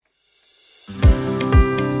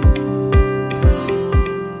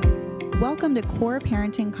Welcome to Core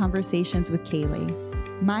Parenting Conversations with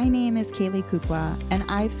Kaylee. My name is Kaylee Kukwa, and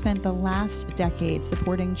I've spent the last decade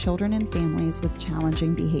supporting children and families with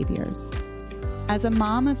challenging behaviors. As a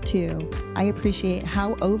mom of two, I appreciate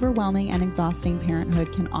how overwhelming and exhausting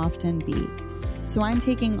parenthood can often be. So I'm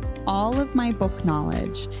taking all of my book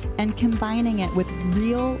knowledge and combining it with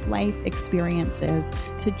real life experiences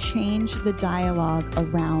to change the dialogue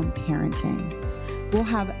around parenting. We'll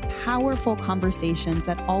have powerful conversations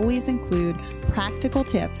that always include practical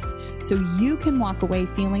tips so you can walk away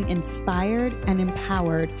feeling inspired and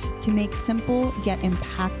empowered to make simple yet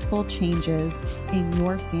impactful changes in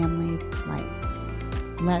your family's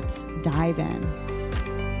life. Let's dive in.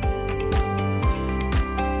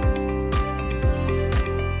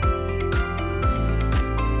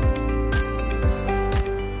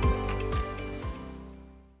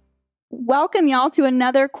 Welcome, y'all, to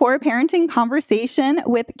another Core Parenting Conversation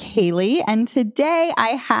with Kaylee. And today I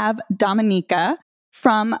have Dominika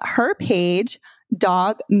from her page,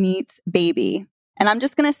 Dog Meets Baby. And I'm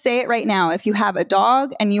just going to say it right now. If you have a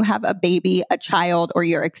dog and you have a baby, a child, or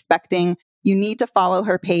you're expecting, you need to follow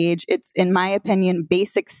her page. It's, in my opinion,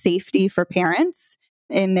 basic safety for parents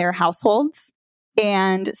in their households.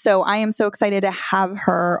 And so I am so excited to have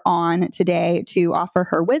her on today to offer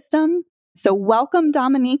her wisdom. So welcome,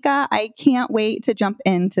 Dominika. I can't wait to jump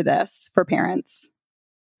into this for parents.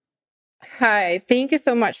 Hi, thank you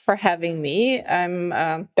so much for having me. I'm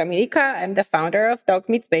Dominika. I'm the founder of Dog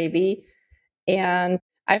Meets Baby, and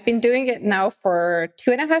I've been doing it now for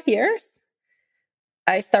 2.5 years.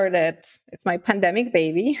 It's my pandemic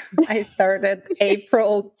baby. I started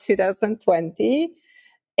April 2020,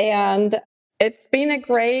 and it's been a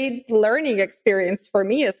great learning experience for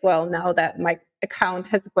me as well now that my account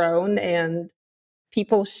has grown and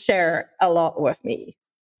people share a lot with me.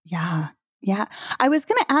 Yeah. I was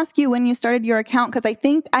going to ask you when you started your account, because I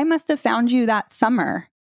think I must have found you that summer,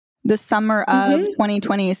 the summer of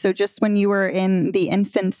 2020. So just when you were in the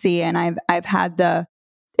infancy, and I've had the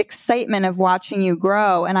excitement of watching you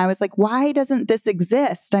grow. And I was like, why doesn't this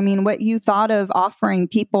exist? I mean, what you thought of offering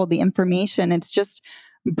people the information, it's just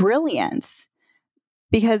brilliant.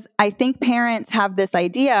 Because I think parents have this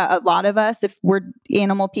idea, a lot of us, if we're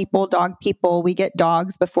animal people, dog people, we get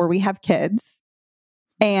dogs before we have kids.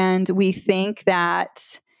 And we think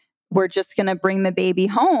that we're just going to bring the baby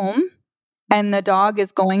home and the dog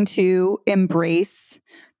is going to embrace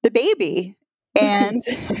the baby. And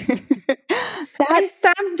and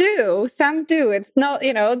some do. It's not,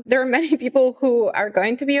 there are many people who are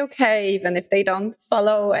going to be okay, even if they don't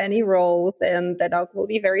follow any rules, and the dog will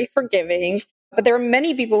be very forgiving. But there are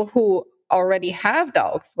many people who already have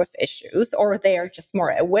dogs with issues, or they are just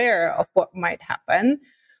more aware of what might happen.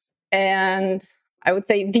 And I would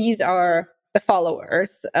say these are the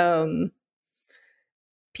followers,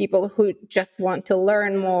 people who just want to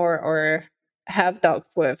learn more or have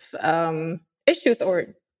dogs with issues or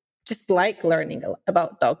just like learning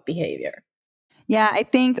about dog behavior. Yeah, I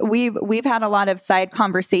think we've had a lot of side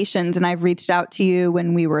conversations, and I've reached out to you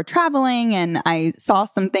when we were traveling, and I saw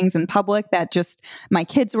some things in public that just my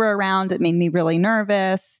kids were around. It made me really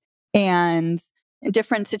nervous, and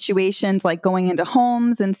different situations like going into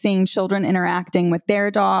homes and seeing children interacting with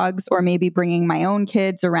their dogs, or maybe bringing my own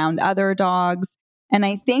kids around other dogs. And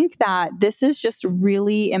I think that this is just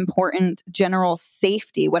really important general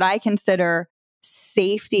safety, what I consider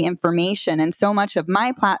safety information. And so much of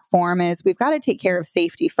my platform is we've got to take care of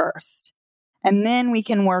safety first. And then we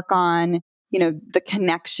can work on, the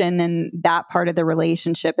connection and that part of the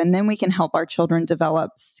relationship. And then we can help our children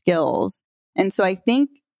develop skills. And so I think,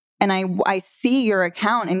 and I see your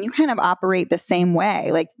account and you kind of operate the same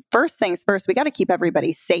way. Like, first things first, we got to keep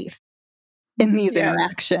everybody safe in these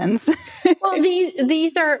interactions. Well,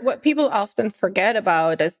 these are what people often forget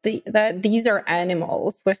about is that these are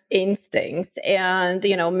animals with instincts, and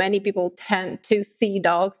many people tend to see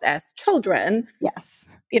dogs as children. Yes,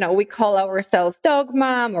 we call ourselves dog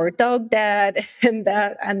mom or dog dad,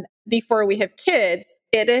 and before we have kids,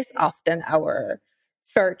 it is often our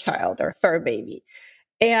fur child or fur baby,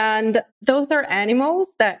 and those are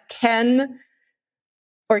animals that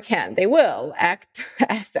they will act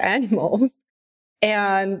as animals.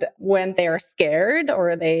 And when they're scared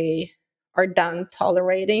or they are done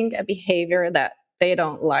tolerating a behavior that they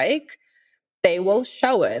don't like, they will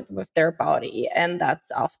show it with their body. And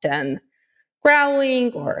that's often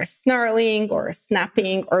growling or snarling or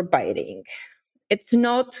snapping or biting. This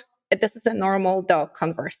is a normal dog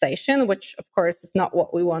conversation, which of course is not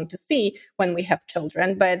what we want to see when we have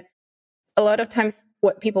children. But a lot of times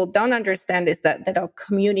what people don't understand is that the dog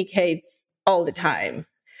communicates all the time.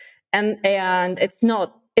 And it's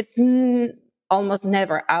almost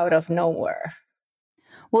never out of nowhere.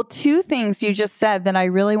 Well, two things you just said that I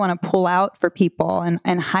really want to pull out for people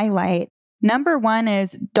and highlight. Number one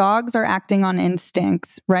is dogs are acting on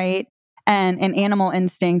instincts, right? And animal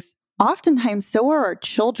instincts. Oftentimes, so are our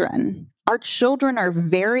children. Our children are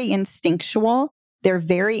very instinctual. They're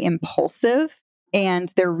very impulsive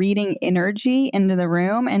and they're reading energy into the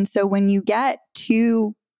room. And so when you get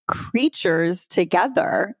two creatures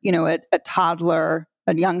together, a toddler,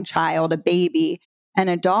 a young child, a baby, and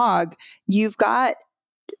a dog, you've got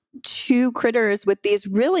two critters with these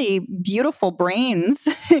really beautiful brains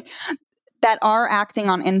that are acting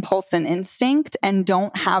on impulse and instinct and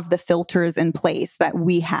don't have the filters in place that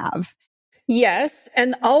we have. Yes.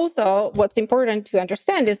 And also what's important to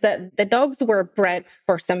understand is that the dogs were bred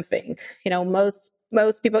for something.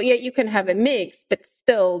 Most people, yeah, you can have a mix, but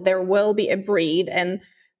still there will be a breed, and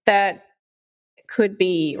that could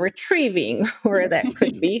be retrieving, or that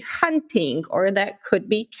could be hunting, or that could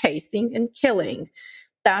be chasing and killing.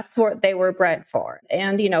 That's what they were bred for.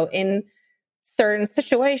 And, in certain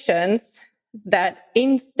situations, that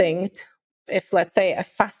instinct, if let's say a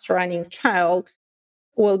fast running child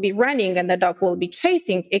will be running and the dog will be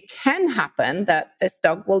chasing, it can happen that this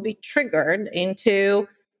dog will be triggered into,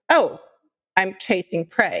 oh, I'm chasing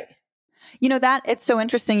prey. That it's so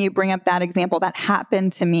interesting you bring up that example. That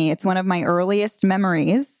happened to me. It's one of my earliest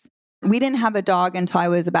memories. We didn't have a dog until I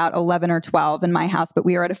was about 11 or 12 in my house, but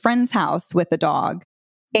we were at a friend's house with a dog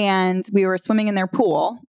and we were swimming in their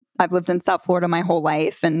pool. I've lived in South Florida my whole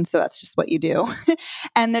life, and so that's just what you do.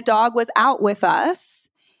 And the dog was out with us.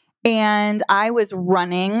 And I was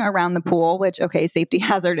running around the pool, which, okay, safety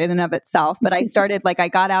hazard in and of itself. But I started, I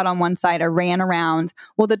got out on one side, I ran around.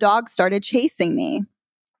 Well, the dog started chasing me.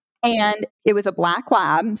 And it was a black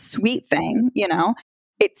lab, sweet thing,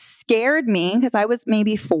 It scared me because I was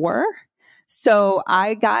maybe 4. So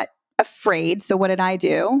I got afraid. So what did I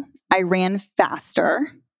do? I ran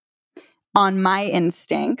faster on my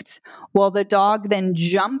instinct. Well, the dog then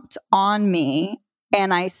jumped on me.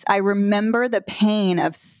 And I remember the pain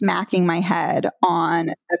of smacking my head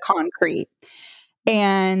on the concrete.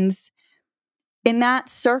 And in that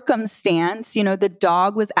circumstance, the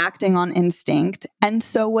dog was acting on instinct, and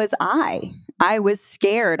so was I. I was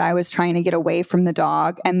scared. I was trying to get away from the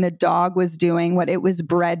dog, and the dog was doing what it was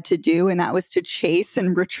bred to do, and that was to chase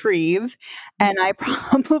and retrieve. And I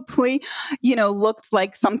probably, looked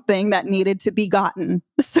like something that needed to be gotten,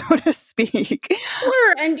 so to speak.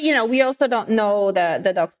 Sure. And, we also don't know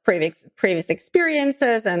the dog's previous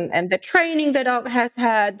experiences and the training the dog has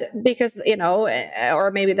had because,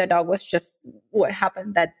 or maybe the dog was just what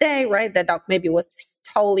happened that day, right? The dog maybe was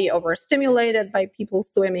totally overstimulated by people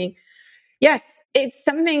swimming. Yes, it's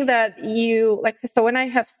something that so when I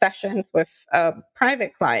have sessions with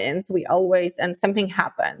private clients, and something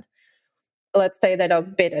happened. Let's say the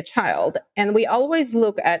dog bit a child, and we always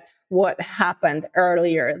look at what happened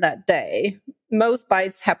earlier that day. Most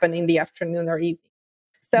bites happen in the afternoon or evening.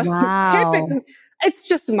 So typically, it's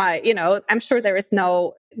just my, I'm sure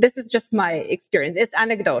this is just my experience. It's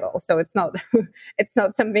anecdotal. So it's not, it's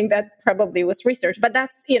not something that probably was researched, but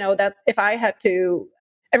that's if I had to,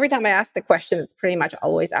 every time I ask the question, it's pretty much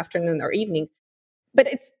always afternoon or evening. But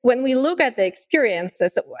it's when we look at the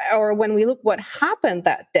experiences or when we look what happened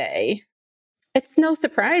that day, it's no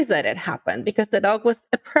surprise that it happened because the dog was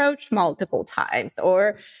approached multiple times,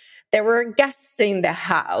 or there were guests in the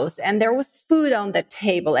house and there was food on the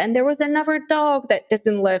table and there was another dog that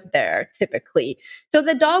doesn't live there typically. So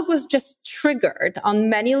the dog was just triggered on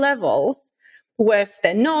many levels with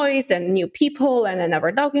the noise and new people and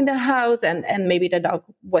another dog in the house. And maybe the dog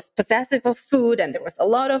was possessive of food and there was a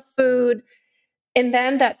lot of food. And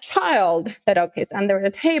then the dog is under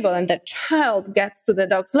the table and the child gets to the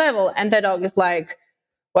dog's level and the dog is like,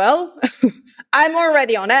 well, I'm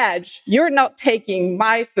already on edge. You're not taking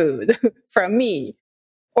my food from me.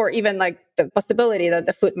 Or even the possibility that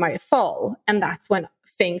the food might fall. And that's when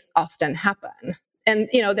things often happen. And,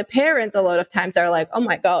 the parents a lot of times are like, oh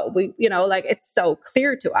my God, it's so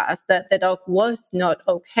clear to us that the dog was not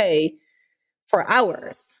okay for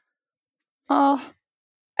hours. Oh.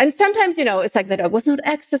 And sometimes, it's like the dog was not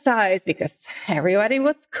exercised because everybody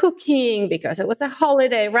was cooking, because it was a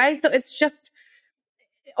holiday, right? So it's just,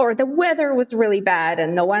 or the weather was really bad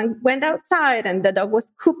and no one went outside and the dog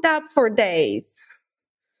was cooped up for days.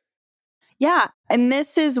 Yeah. And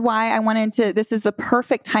this is why this is the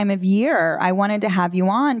perfect time of year. I wanted to have you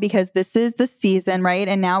on because this is the season, right?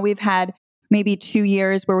 And now we've had maybe 2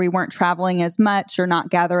 years where we weren't traveling as much or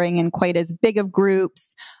not gathering in quite as big of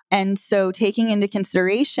groups. And so taking into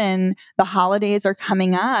consideration the holidays are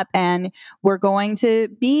coming up and we're going to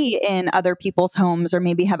be in other people's homes or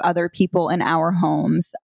maybe have other people in our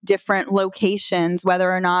homes, different locations,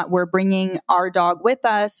 whether or not we're bringing our dog with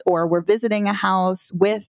us or we're visiting a house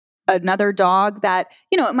with another dog that,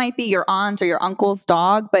 it might be your aunt or your uncle's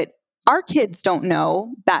dog, but our kids don't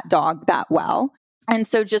know that dog that well. And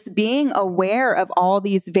so just being aware of all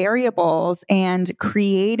these variables and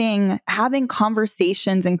having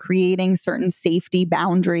conversations and creating certain safety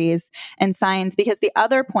boundaries and signs. Because the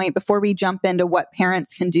other point, before we jump into what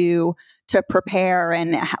parents can do to prepare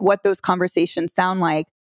and what those conversations sound like,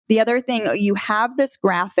 the other thing, you have this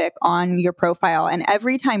graphic on your profile, and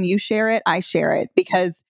every time you share it, I share it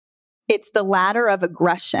because it's the ladder of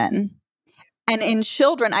aggression. And in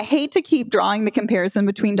children, I hate to keep drawing the comparison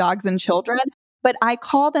between dogs and children, but I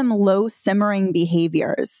call them low simmering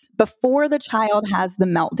behaviors. Before the child has the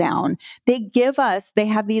meltdown, they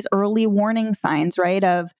have these early warning signs, right?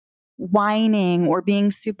 Of whining or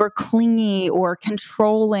being super clingy or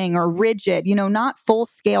controlling or rigid, not full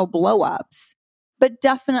scale blowups, but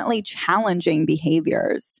definitely challenging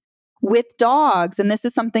behaviors. With dogs, and this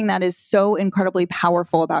is something that is so incredibly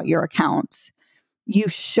powerful about your account, you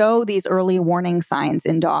show these early warning signs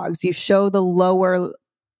in dogs. You show the lower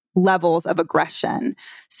levels of aggression.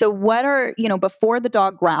 So before the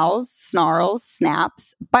dog growls, snarls,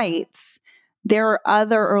 snaps, bites, there are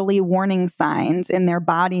other early warning signs in their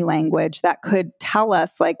body language that could tell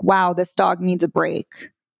us like, wow, this dog needs a break.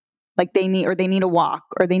 Like they need a walk,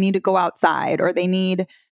 or they need to go outside, or they need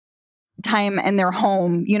time in their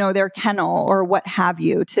home, their kennel or what have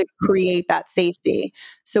you, to create that safety.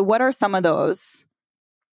 So what are some of those?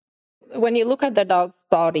 When you look at the dog's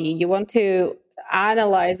body, you want to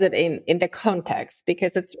analyze it in the context,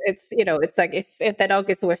 because it's like if the dog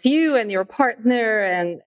is with you and your partner,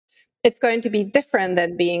 and it's going to be different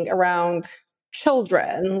than being around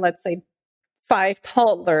children, let's say 5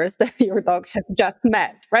 toddlers that your dog has just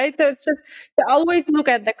met, right? So it's just to always look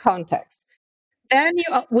at the context. Then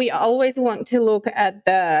we always want to look at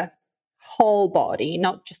the whole body,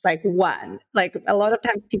 not just like one. Like a lot of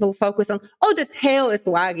times people focus on, the tail is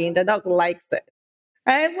wagging, the dog likes it,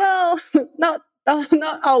 right? Well, not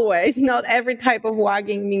always. Not every type of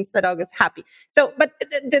wagging means the dog is happy. So, but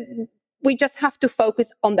we just have to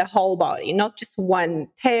focus on the whole body, not just one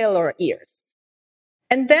tail or ears.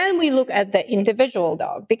 And then we look at the individual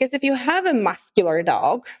dog, because if you have a muscular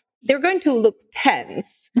dog, they're going to look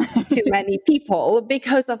tense to many people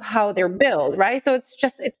because of how they're built, right? So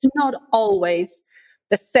it's not always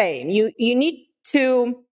the same. You need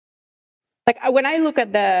to, like, when I look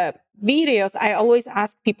at the videos, I always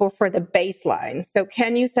ask people for the baseline. So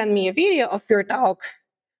can you send me a video of your dog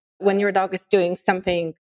when your dog is doing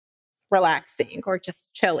something relaxing or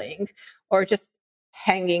just chilling or just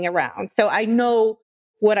hanging around, so I know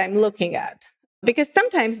what I'm looking at? Because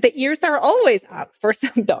sometimes the ears are always up for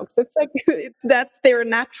some dogs. It's like that's their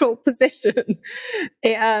natural position,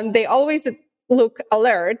 and they always look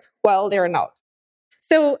alert while they're not.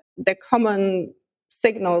 So the common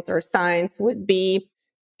signals or signs would be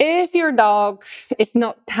if your dog is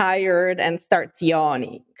not tired and starts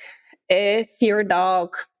yawning, if your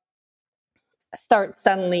dog starts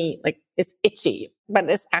suddenly like it's itchy, but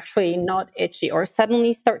it's actually not itchy, or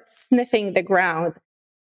suddenly starts sniffing the ground,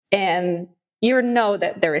 and you know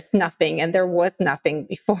that there is nothing and there was nothing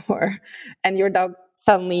before, and your dog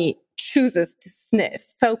suddenly chooses to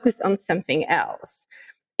sniff, focus on something else.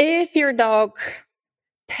 If your dog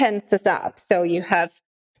tenses up, so you have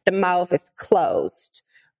the mouth is closed,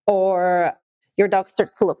 or your dog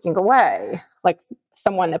starts looking away, like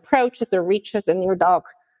someone approaches or reaches and your dog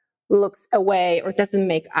looks away or doesn't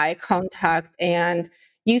make eye contact, and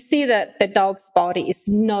you see that the dog's body is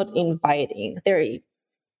not inviting. They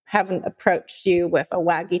haven't approached you with a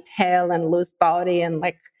waggy tail and loose body and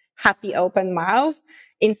like happy open mouth.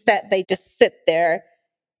 Instead, they just sit there,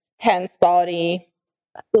 tense body,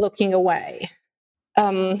 looking away.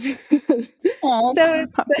 So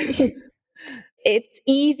it's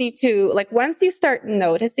easy to, like, once you start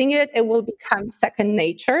noticing it, it will become second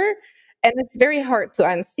nature, and it's very hard to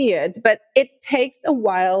unsee it, but it takes a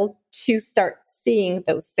while to start seeing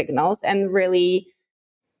those signals and really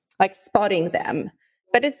like spotting them.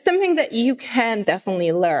 But it's something that you can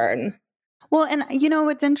definitely learn. Well, and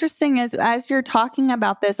what's interesting is as you're talking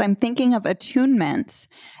about this, I'm thinking of attunement.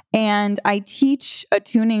 And I teach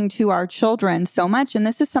attuning to our children so much. And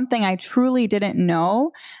this is something I truly didn't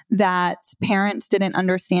know that parents didn't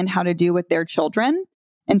understand how to do with their children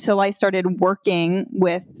until I started working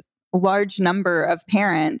with large number of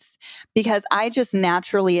parents because I just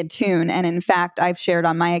naturally attune. And in fact, I've shared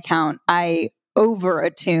on my account, I over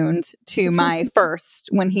attuned to my first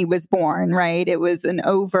when he was born, right? It was I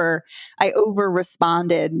over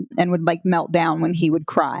responded and would like melt down when he would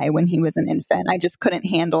cry when he was an infant. I just couldn't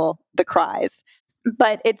handle the cries.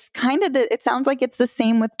 But it's kind of it sounds like it's the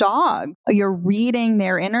same with dogs. You're reading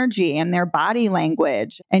their energy and their body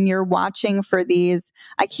language, and you're watching for these.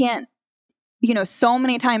 I can't, so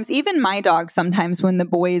many times, even my dog, sometimes when the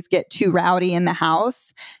boys get too rowdy in the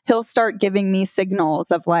house, he'll start giving me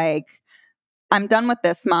signals of like, I'm done with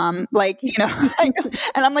this, mom. Like, and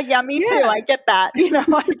I'm like, yeah, me too. I get that.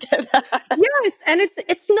 I get that. Yes. And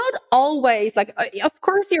it's not always like, of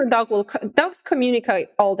course your dogs communicate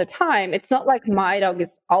all the time. It's not like my dog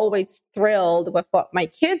is always thrilled with what my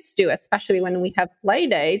kids do, especially when we have play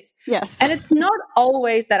dates. Yes. And it's not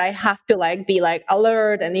always that I have to like be like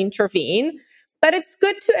alert and intervene, but it's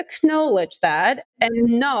good to acknowledge that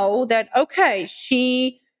and know that, okay,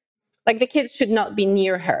 like the kids should not be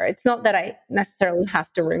near her. It's not that I necessarily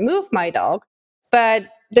have to remove my dog, but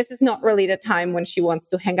this is not really the time when she wants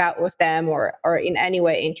to hang out with them or in any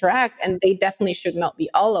way interact. And they definitely should not be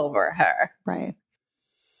all over her. Right.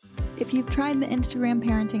 If you've tried the Instagram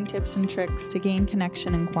parenting tips and tricks to gain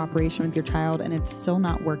connection and cooperation with your child and it's still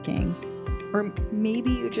not working, or maybe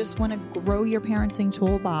you just want to grow your parenting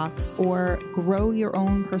toolbox or grow your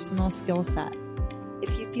own personal skill set.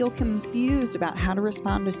 If you feel confused about how to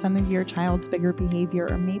respond to some of your child's bigger behavior,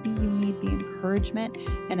 or maybe you need the encouragement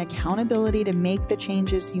and accountability to make the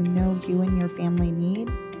changes you know you and your family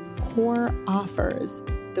need, CORE offers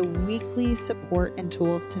the weekly support and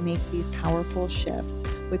tools to make these powerful shifts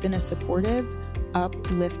within a supportive,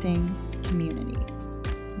 uplifting community.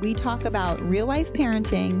 We talk about real-life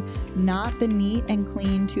parenting, not the neat and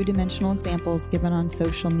clean two-dimensional examples given on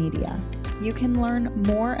social media. You can learn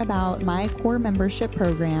more about my CORE membership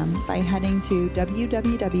program by heading to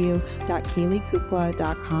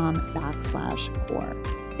www.kayleekukla.com/core.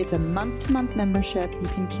 It's a month-to-month membership. You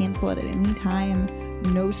can cancel it at any time,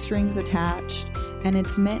 no strings attached, and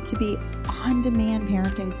it's meant to be on-demand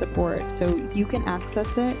parenting support, so you can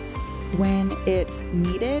access it when it's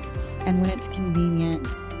needed and when it's convenient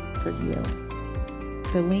for you.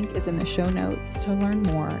 The link is in the show notes to learn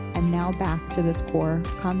more. And now back to this CORE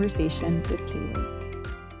conversation with Kaylee.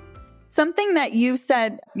 Something that you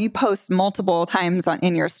said you post multiple times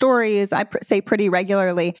in your stories, I say pretty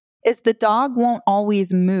regularly, is the dog won't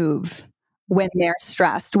always move when they're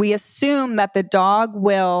stressed. We assume that the dog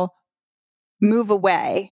will move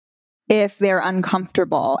away if they're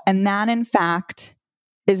uncomfortable. And that, in fact,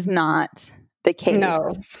 is not the case.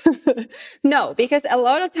 No, no, because a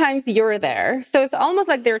lot of times you're there. So it's almost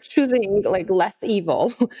like they're choosing like less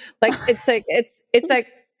evil. Like it's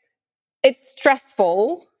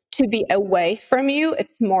stressful to be away from you.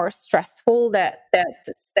 It's more stressful that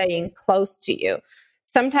staying close to you.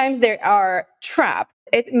 Sometimes they are trapped.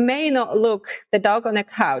 It may not look, the dog on a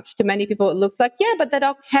couch, to many people, it looks like, yeah, but the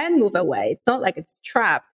dog can move away. It's not like it's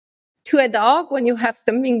trapped. To a dog, when you have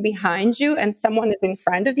something behind you and someone is in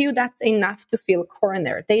front of you, that's enough to feel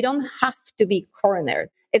cornered. They don't have to be cornered.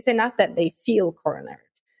 It's enough that they feel cornered.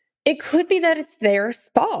 It could be that it's their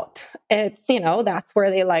spot. It's, that's where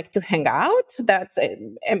they like to hang out.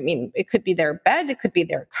 It could be their bed. It could be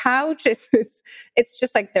their couch. It's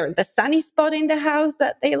just like the sunny spot in the house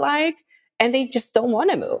that they like, and they just don't want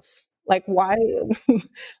to move. Like, why?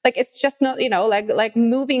 Like, it's just not, like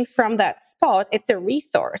moving from that spot. It's a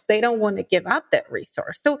resource. They don't want to give up that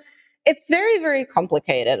resource. So it's very, very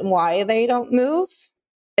complicated why they don't move.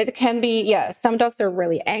 It can be, some dogs are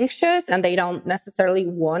really anxious and they don't necessarily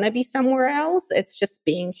want to be somewhere else. It's just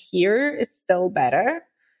being here is still better.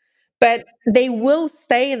 But they will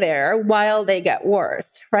stay there while they get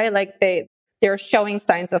worse, right? Like they're showing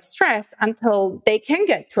signs of stress until they can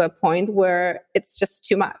get to a point where it's just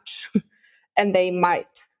too much and they might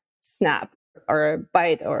snap or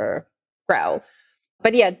bite or growl.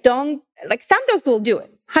 But some dogs will do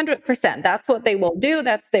it 100%. That's what they will do.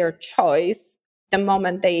 That's their choice. The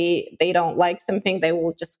moment they don't like something, they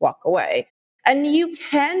will just walk away. And you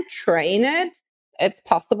can train it. It's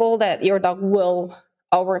possible that your dog will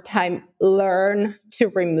over time learn to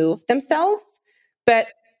remove themselves. But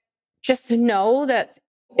just know that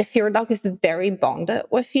if your dog is very bonded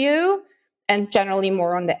with you and generally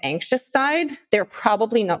more on the anxious side, they're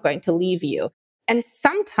probably not going to leave you. And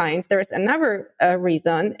sometimes there's another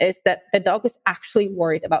reason is that the dog is actually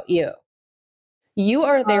worried about you. You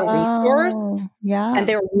are their resource, and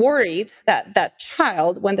they're worried that that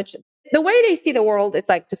child, when the way they see the world is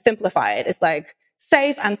like, to simplify it, is like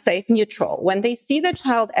safe, unsafe, neutral. When they see the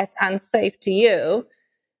child as unsafe to you,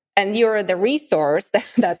 and you're the resource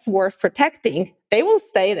that's worth protecting, they will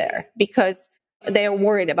stay there because they're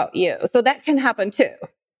worried about you. So that can happen too.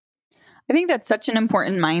 I think that's such an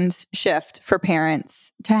important mind shift for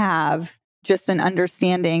parents to have, just an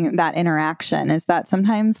understanding that interaction is that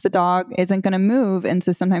sometimes the dog isn't going to move. And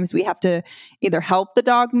so sometimes we have to either help the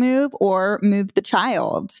dog move or move the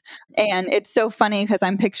child. And it's so funny because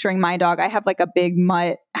I'm picturing my dog. I have like a big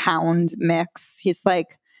mutt hound mix. He's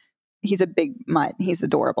a big mutt. He's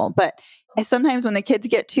adorable. But sometimes when the kids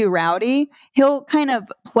get too rowdy, he'll kind of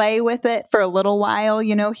play with it for a little while.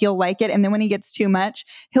 You know, he'll like it. And then when he gets too much,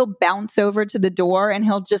 he'll bounce over to the door and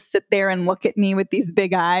he'll just sit there and look at me with these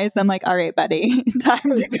big eyes. I'm like, all right, buddy,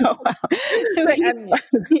 time to go out. So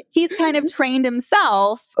he's kind of trained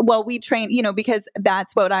himself. Well, we train, you know, because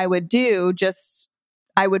that's what I would do.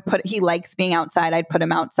 He likes being outside. I'd put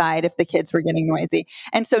him outside if the kids were getting noisy.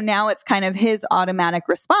 And so now it's kind of his automatic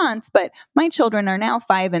response. But my children are now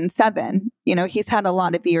 5 and 7. You know, he's had a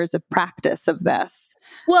lot of years of practice of this.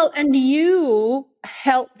 Well, and you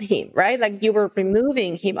helped him, right? Like you were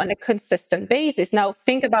removing him on a consistent basis. Now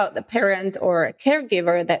think about the parent or a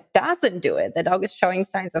caregiver that doesn't do it. The dog is showing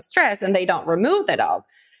signs of stress and they don't remove the dog.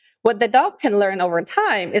 What the dog can learn over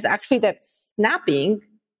time is actually that snapping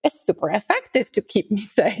is super effective to keep me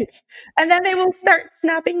safe. And then they will start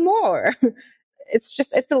snapping more. It's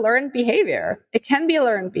a learned behavior. It can be a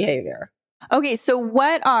learned behavior. Okay, so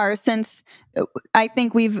since I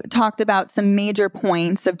think we've talked about some major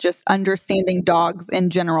points of just understanding dogs in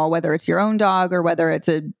general, whether it's your own dog or whether it's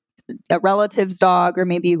a relative's dog, or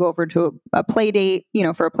maybe you go over to a play date, you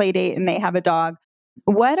know, for a play date and they have a dog.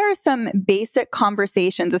 What are some basic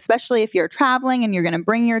conversations, especially if you're traveling and you're going to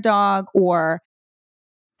bring your dog, or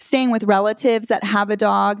staying with relatives that have a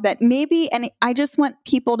dog, that maybe, and I just want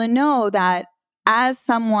people to know that as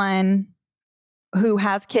someone who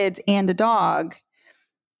has kids and a dog,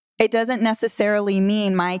 it doesn't necessarily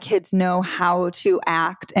mean my kids know how to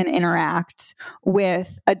act and interact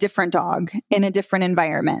with a different dog in a different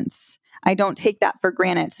environments. I don't take that for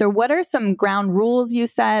granted. So what are some ground rules you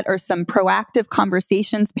set, or some proactive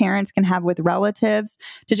conversations parents can have with relatives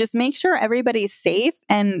to just make sure everybody's safe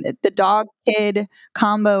and the dog kid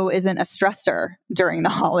combo isn't a stressor during the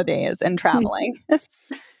holidays and traveling?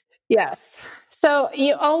 Yes. So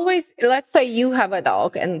you always, let's say you have a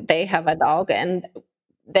dog and they have a dog and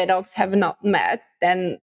the dogs have not met,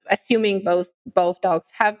 then assuming both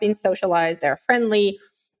dogs have been socialized, they're friendly,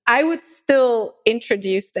 I would still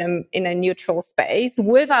introduce them in a neutral space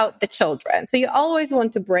without the children. So you always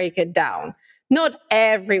want to break it down. Not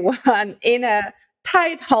everyone in a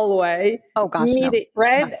tight hallway. Oh gosh, no.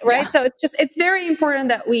 Right? Yeah. Right. So it's very important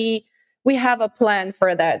that we have a plan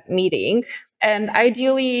for that meeting. And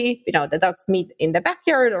ideally, you know, the dogs meet in the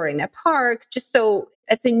backyard or in a park, just so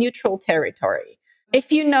it's a neutral territory.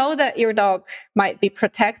 If you know that your dog might be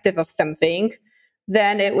protective of something,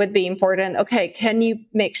 then it would be important. Okay, can you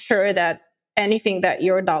make sure that anything that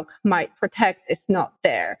your dog might protect is not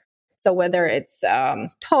there? So whether it's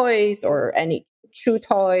toys or any chew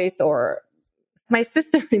toys, or my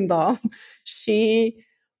sister-in-law, she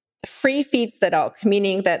free feeds the dog,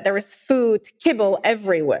 meaning that there is food, kibble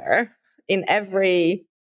everywhere in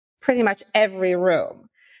pretty much every room.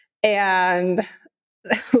 And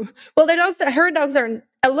well, her dogs are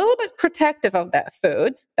a little bit protective of that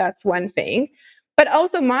food. That's one thing. But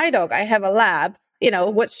also my dog, I have a lab, you know,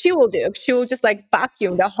 what she will do, she will just like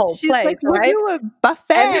vacuum the whole place, like, right? We'll do a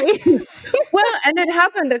buffet. And it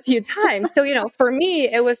happened a few times. So, you know, for me,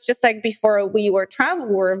 it was just like before we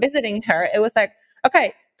were visiting her, it was like,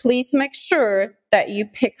 okay, please make sure that you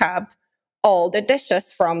pick up all the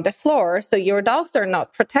dishes from the floor so your dogs are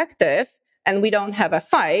not protective and we don't have a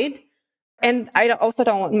fight. And I also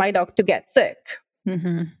don't want my dog to get sick.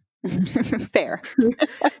 Mm-hmm. Fair.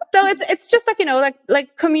 So it's just like, you know,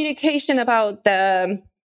 like communication about the,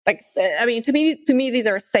 like, I mean, to me, these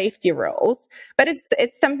are safety rules, but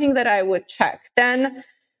it's something that I would check. Then,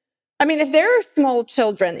 I mean, if there are small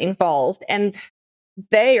children involved and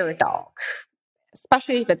their dog,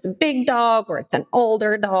 especially if it's a big dog or it's an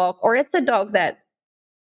older dog or it's a dog that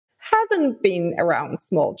hasn't been around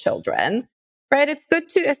small children, right? It's good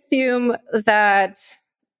to assume that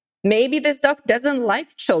maybe this dog doesn't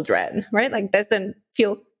like children, right? Like doesn't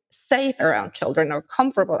feel safe around children or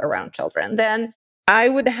comfortable around children. Then I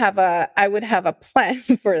would have a plan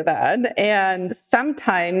for that. And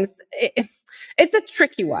sometimes it's a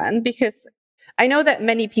tricky one because I know that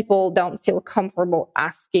many people don't feel comfortable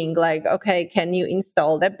asking, like, okay, can you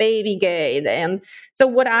install the baby gate? And so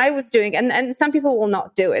what I was doing, and some people will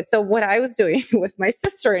not do it. So what I was doing with my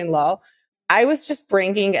sister-in-law, I was just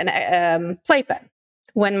bringing a playpen.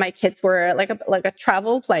 when my kids were like a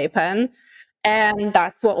travel playpen. And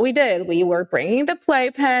that's what we did. We were bringing the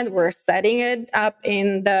playpen, we're setting it up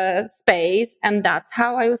in the space. And that's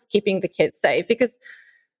how I was keeping the kids safe, because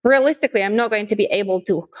realistically, I'm not going to be able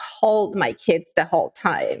to hold my kids the whole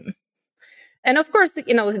time. And of course,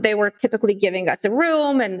 they were typically giving us a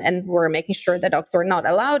room, and we're making sure the dogs were not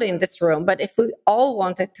allowed in this room. But if we all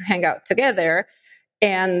wanted to hang out together,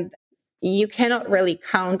 and you cannot really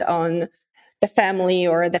count on the family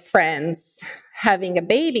or the friends having a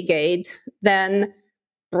baby gate, then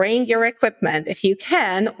bring your equipment if you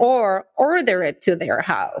can, or order it to their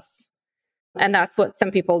house. And that's what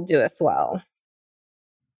some people do as well.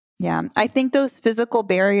 Yeah, I think those physical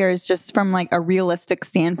barriers, just from like a realistic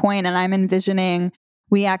standpoint, and I'm envisioning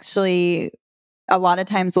we actually, a lot of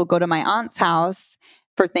times we'll go to my aunt's house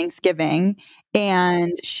for Thanksgiving,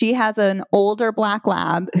 and she has an older black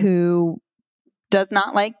lab who does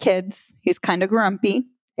not like kids. He's kind of grumpy.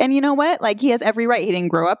 And you know what? Like, he has every right. He didn't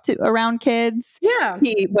grow up around kids. Yeah.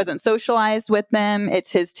 He wasn't socialized with them.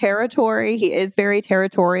 It's his territory. He is very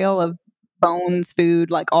territorial of bones,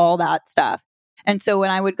 food, like all that stuff. And so when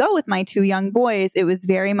I would go with my two young boys, it was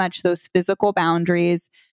very much those physical boundaries,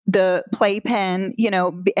 the playpen,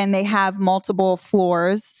 and they have multiple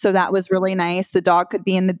floors. So that was really nice. The dog could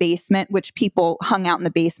be in the basement, which people hung out in the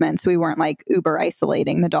basement. So we weren't like uber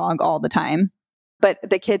isolating the dog all the time. But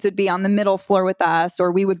the kids would be on the middle floor with us,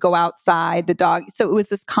 or we would go outside, the dog. So it was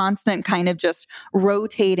this constant kind of just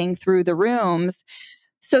rotating through the rooms,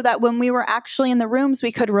 so that when we were actually in the rooms,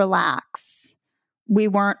 we could relax. We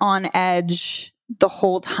weren't on edge the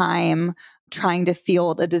whole time trying to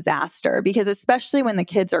field a disaster, because especially when the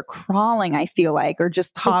kids are crawling, I feel like, or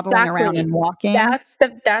just toddling around and walking. That's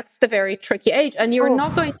the very tricky age. And you're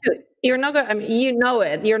not going to, I mean,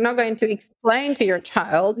 it. You're not going to explain to your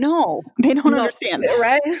child. No, they don't understand.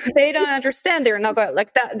 Right? They don't understand. They're not going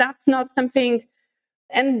like that. That's not something.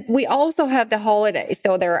 And we also have the holidays.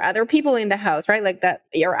 So there are other people in the house, right? Like that,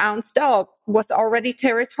 your aunt's dog was already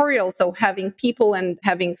territorial. So having people and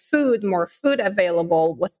having more food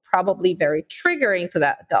available was probably very triggering to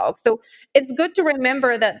that dog. So it's good to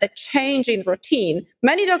remember that the change in routine,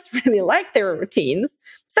 many dogs really like their routines.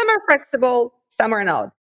 Some are flexible, some are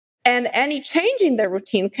not. And any change in the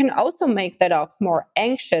routine can also make the dog more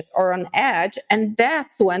anxious or on edge. And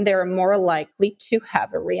that's when they're more likely to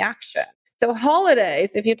have a reaction. So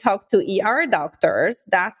holidays, if you talk to ER doctors,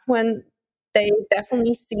 that's when they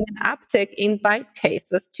definitely see an uptick in bite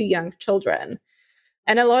cases to young children.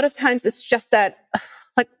 And a lot of times it's just that,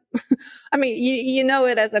 like, I mean, you know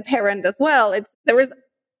it as a parent as well. There is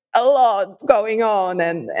a lot going on,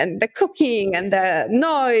 and the cooking and the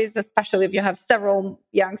noise, especially if you have several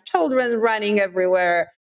young children running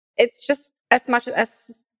everywhere. It's just as much as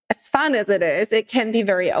fun as it is, it can be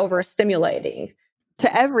very overstimulating.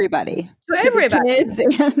 To everybody. To everybody. Kids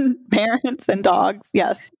and parents and dogs,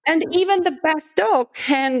 yes. And even the best dog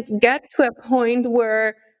can get to a point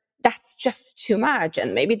where that's just too much.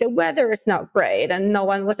 And maybe the weather is not great and no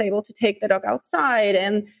one was able to take the dog outside.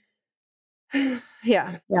 And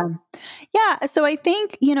yeah. So I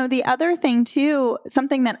think, the other thing too,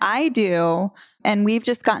 something that I do, and we've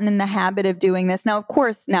just gotten in the habit of doing this. Now, of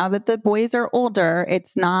course, now that the boys are older,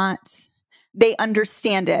 they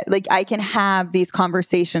understand it. Like, I can have these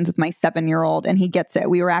conversations with my 7-year-old and he gets it.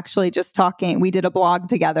 We were actually just talking, we did a blog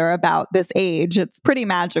together about this age. It's pretty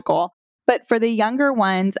magical. But for the younger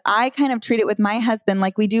ones, I kind of treat it with my husband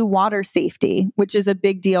like we do water safety, which is a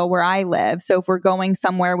big deal where I live. So if we're going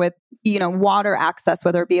somewhere with, water access,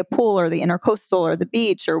 whether it be a pool or the intercoastal or the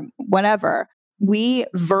beach or whatever, we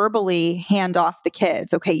verbally hand off the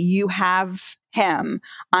kids. Okay, you have him.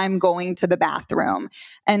 I'm going to the bathroom.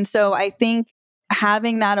 And so I think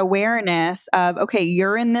having that awareness of, okay,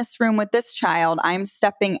 you're in this room with this child, I'm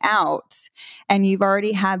stepping out, and you've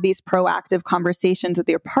already had these proactive conversations with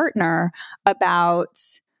your partner about,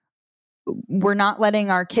 we're not letting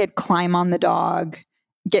our kid climb on the dog,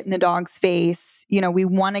 get in the dog's face. We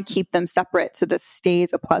want to keep them separate so this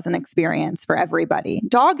stays a pleasant experience for everybody,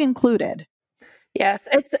 dog included. Yes,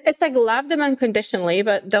 it's like love them unconditionally,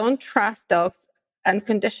 but don't trust dogs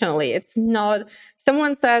unconditionally. It's not,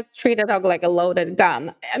 someone says treat a dog like a loaded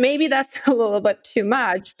gun. Maybe that's a little bit too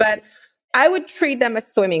much, but I would treat them as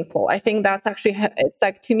swimming pool. I think that's actually, it's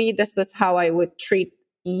like, to me, this is how I would treat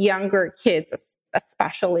younger kids,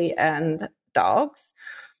 especially, and dogs,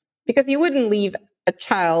 because you wouldn't leave a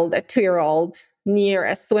 2-year-old, near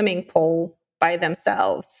a swimming pool by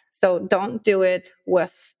themselves. So don't do it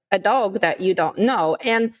with a dog that you don't know.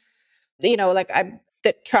 And,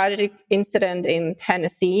 the tragic incident in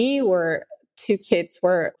Tennessee where 2 kids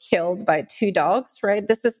were killed by 2 dogs, right?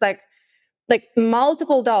 This is like like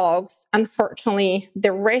multiple dogs, unfortunately,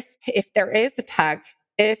 the risk, if there is a tag,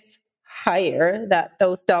 is higher that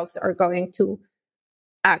those dogs are going to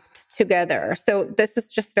act together. So this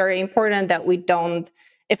is just very important that we don't,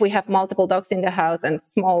 if we have multiple dogs in the house and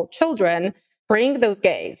small children, bring those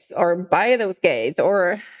gates or buy those gates.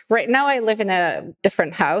 Or right now I live in a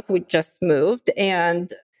different house. We just moved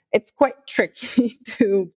and it's quite tricky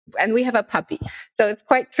and we have a puppy. So it's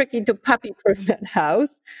quite tricky to puppy proof that house.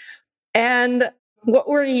 And what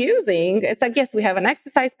we're using is, I guess we have an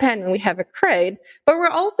exercise pen and we have a crate, but we're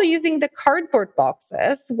also using the cardboard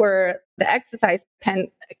boxes where the exercise pen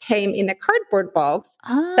came in a cardboard box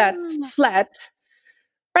that's flat,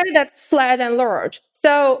 right? That's flat and large.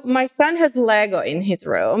 So my son has Lego in his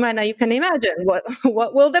room, and you can imagine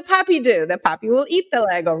what will the puppy do? The puppy will eat the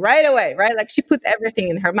Lego right away, right? Like she puts everything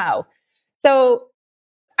in her mouth. So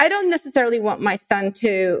I don't necessarily want my son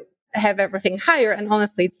to have everything higher. And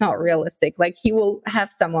honestly, it's not realistic. Like he will have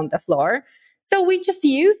some on the floor. So we just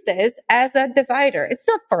use this as a divider. It's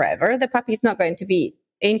not forever. The puppy's not going to be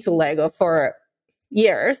into Lego for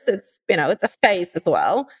years. It's, it's a phase as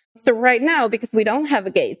well. So right now, because we don't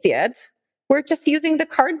have gates yet, we're just using the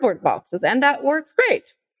cardboard boxes and that works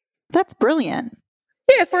great. That's brilliant.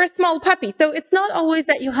 Yeah, for a small puppy. So it's not always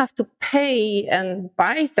that you have to pay and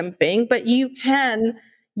buy something, but you can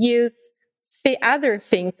use the other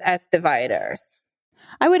things as dividers.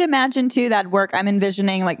 I would imagine too that work. I'm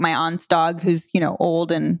envisioning like my aunt's dog who's,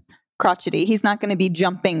 old and crotchety. He's not going to be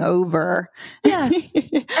jumping over a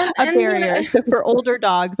barrier. So for older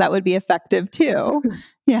dogs, that would be effective too.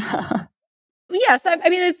 Yeah. Yes, I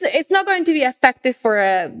mean it's not going to be effective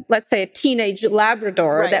for let's say a teenage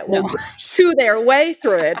Labrador that will chew their way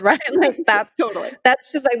through it, right? Like that's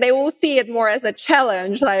just like they will see it more as a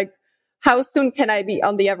challenge, like how soon can I be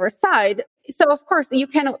on the other side? So of course you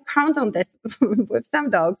cannot count on this with some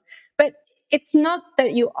dogs, but it's not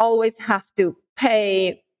that you always have to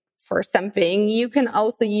pay for something. You can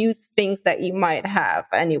also use things that you might have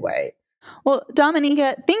anyway. Well,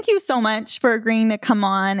 Dominika, thank you so much for agreeing to come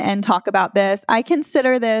on and talk about this. I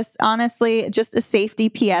consider this, honestly, just a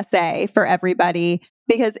safety PSA for everybody,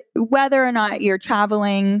 because whether or not you're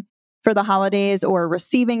traveling for the holidays or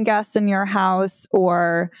receiving guests in your house,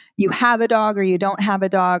 or you have a dog or you don't have a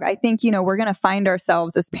dog, I think, we're going to find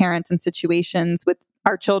ourselves as parents in situations with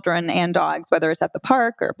our children and dogs, whether it's at the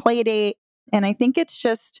park or play date. And I think it's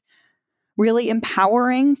just really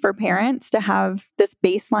empowering for parents to have this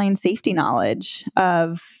baseline safety knowledge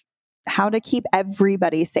of how to keep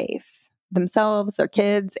everybody safe, themselves, their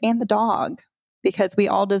kids, and the dog, because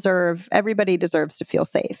everybody deserves to feel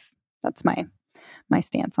safe. That's my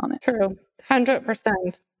stance on it. True. 100%.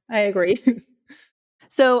 I agree.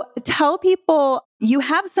 So tell people you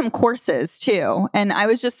have some courses too. And I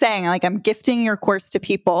was just saying, like, I'm gifting your course to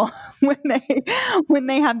people when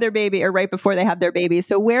they have their baby or right before they have their baby.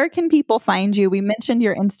 So where can people find you? We mentioned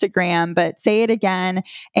your Instagram, but say it again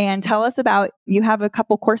and tell us about, you have a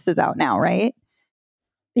couple courses out now, right?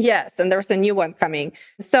 Yes, and there's a new one coming.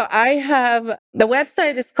 So I have, the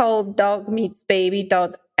website is called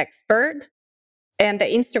dogmeetsbaby.expert. And the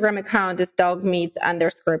Instagram account is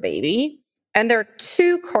dogmeets_baby. And there are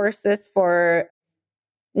 2 courses for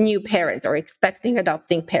new parents or expecting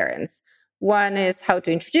adopting parents. One is how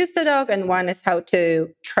to introduce the dog, and one is how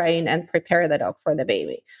to train and prepare the dog for the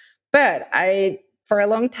baby. But for a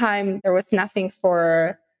long time, there was nothing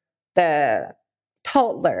for the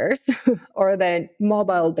toddlers or the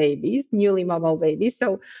newly mobile babies.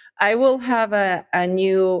 So I will have a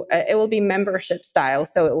new, it will be membership style.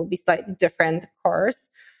 So it will be slightly different course,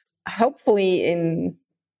 hopefully in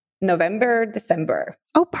November, December.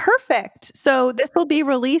 Oh, perfect. So this will be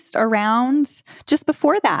released around just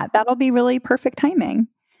before that. That'll be really perfect timing.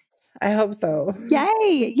 I hope so.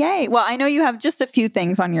 Yay. Yay. Well, I know you have just a few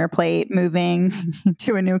things on your plate, moving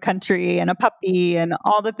to a new country and a puppy and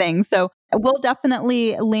all the things. So we'll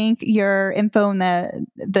definitely link your info in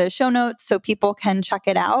the show notes so people can check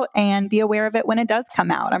it out and be aware of it when it does come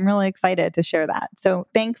out. I'm really excited to share that. So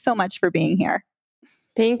thanks so much for being here.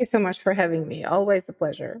 Thank you so much for having me. Always a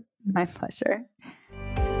pleasure. My pleasure.